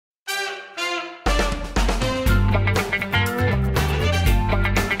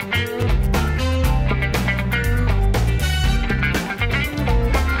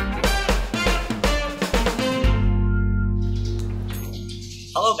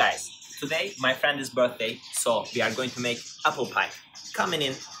Today, my friend's birthday, so we are going to make apple pie. Coming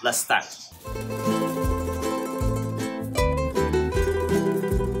in, let's start.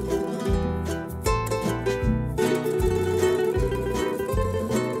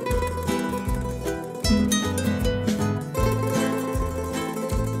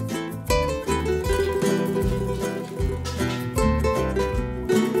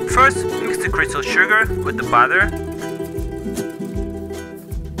 First, mix the crystal sugar with the butter.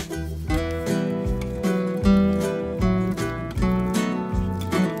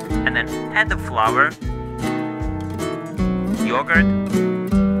 And then add the flour, yogurt,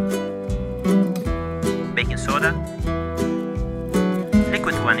 baking soda,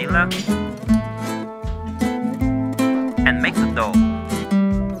 liquid vanilla, and make the dough.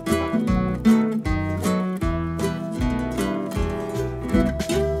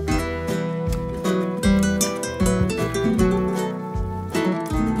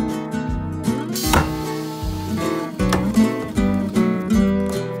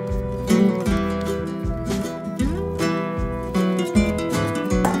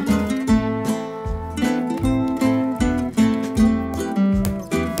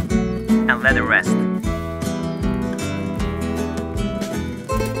 And let it rest.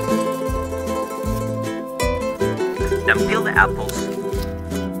 Then peel the apples.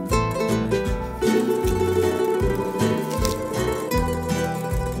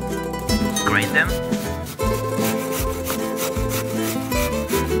 Grate them.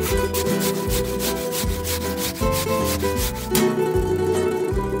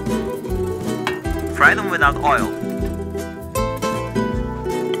 Fry them without oil.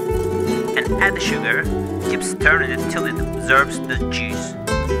 Add the sugar, keep stirring it till it absorbs the juice.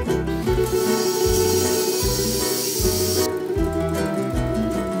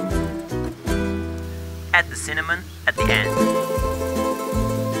 Add the cinnamon at the end.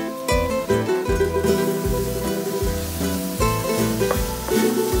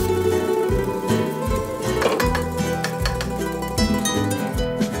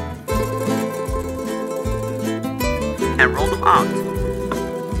 And roll them out.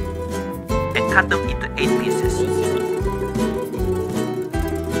 Cut them into 8 pieces.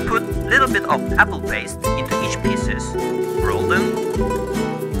 Put a little bit of apple paste into each pieces. Roll them.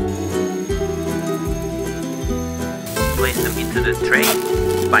 Place them into the tray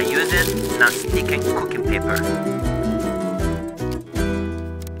by using non-stick and cooking paper.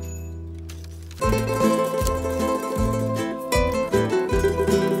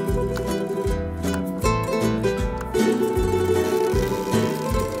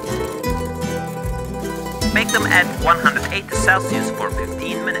 Make them at 180 Celsius for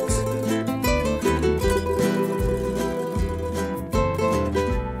 15 minutes.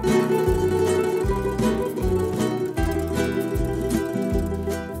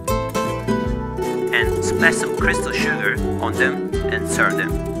 And splash some crystal sugar on them and serve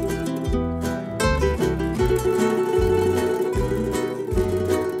them.